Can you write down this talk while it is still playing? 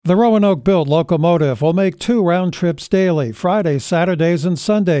The Roanoke-built locomotive will make 2 round trips daily, Fridays, Saturdays, and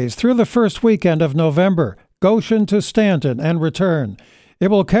Sundays, through the first weekend of November, Goshen to Stanton and return. It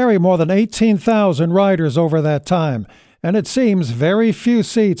will carry more than 18,000 riders over that time, and it seems very few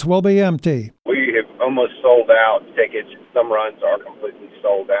seats will be empty. We have almost sold out tickets. Some runs are completely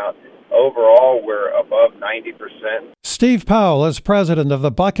sold out. Overall, we're above 90%. Steve Powell is president of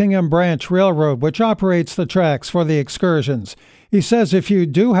the Buckingham Branch Railroad, which operates the tracks for the excursions. He says if you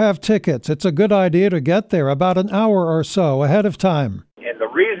do have tickets, it's a good idea to get there about an hour or so ahead of time. And the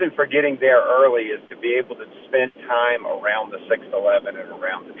reason for getting there early is to be able to spend time around the 611 and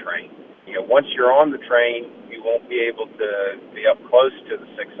around the train. Once you're on the train, you won't be able to be up close to the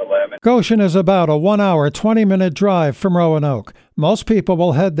 611. Goshen is about a 1 hour, 20-minute drive from Roanoke. Most people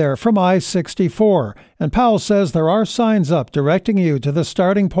will head there from I-64, and Powell says there are signs up directing you to the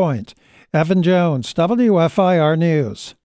starting point. Evan Jones, WFIR News.